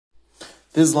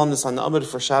This is Lamdas on the Amud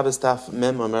for Shabbos Daf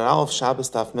Mem Amud Aleph, Shabbos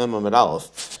Daf Mem Amud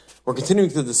Aleph. We're continuing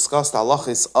to discuss the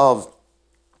halachis of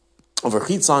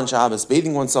rechitza on Shabbos,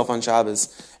 bathing oneself on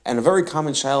Shabbos, and a very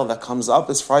common shaila that comes up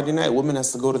is Friday night. A woman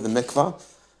has to go to the mikvah,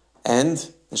 and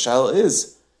the shaila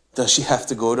is, does she have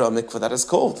to go to a mikvah that is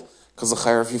cold? Because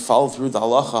if you follow through the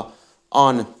halacha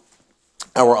on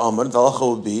our Amud, the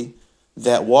halacha would be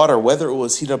that water, whether it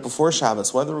was heated up before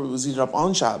Shabbos, whether it was heated up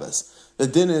on Shabbos, the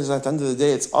din is at the end of the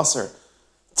day it's usher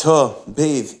to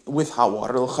bathe with hot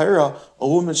water. L'chayra, a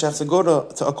woman should have to go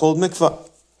to a cold mikvah.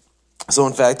 So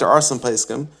in fact, there are some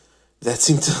paiskim that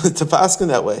seem to paskin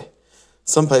that way.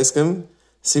 Some paiskim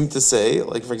seem to say,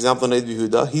 like for example, Neid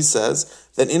Yehuda, he says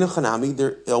that in a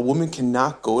chanami, a woman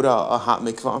cannot go to a hot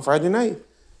mikvah on Friday night.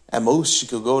 At most, she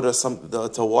could go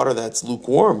to water that's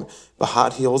lukewarm, but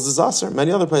hot he holds his aser.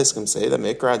 Many other paiskim say that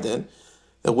Mikra din,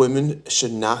 that women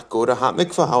should not go to hot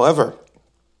mikvah. However,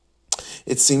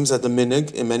 it seems that the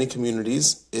minig in many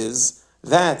communities is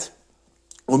that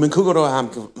women could go to a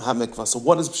hot mikvah. So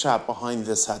what is pshat behind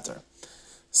this heter?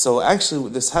 So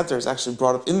actually, this heter is actually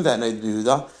brought up in that Neid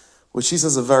Yehuda, which he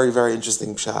says a very, very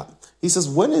interesting pshat. He says,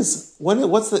 what's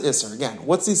the isser? Again,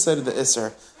 what's the side of the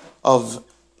isser of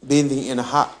bathing in a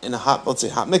hot, let's say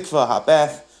hot mikvah, hot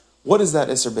bath? What is that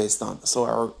isser based on?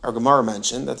 So our Gemara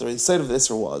mentioned that the side of the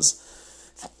isser was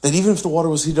that even if the water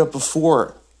was heated up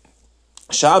before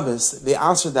Shabbos, they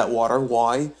answered that water.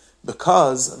 Why?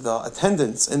 Because the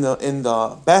attendants in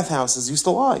the bathhouses used to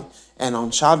lie, and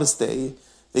on Shabbos day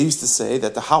they used to say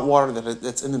that the hot water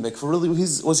that's in the mikveh really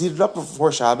was heated up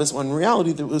before Shabbos, when in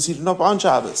reality it was heated up on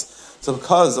Shabbos. So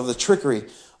because of the trickery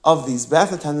of these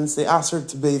bath attendants, they asked her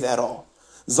to bathe at all.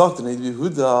 However,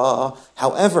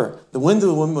 the window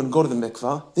the women would go to the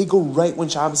mikveh, they go right when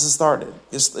Shabbos is starting,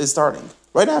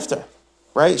 right after.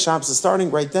 Right? Shabbos is starting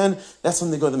right then. That's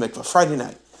when they go to the mikvah. Friday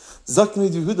night.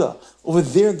 Over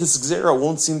there, this gzera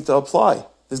won't seem to apply.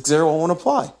 This gzera won't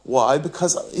apply. Why?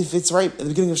 Because if it's right at the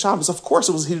beginning of Shabbos, of course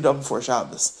it was heated up before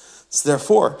Shabbos. So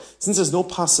therefore, since there's no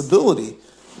possibility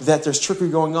that there's trickery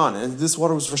going on, and this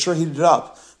water was for sure heated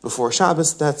up before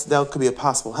Shabbos, that could be a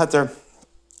possible heter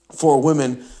for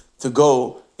women to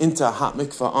go into a hot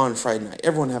mikvah on Friday night.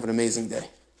 Everyone have an amazing day.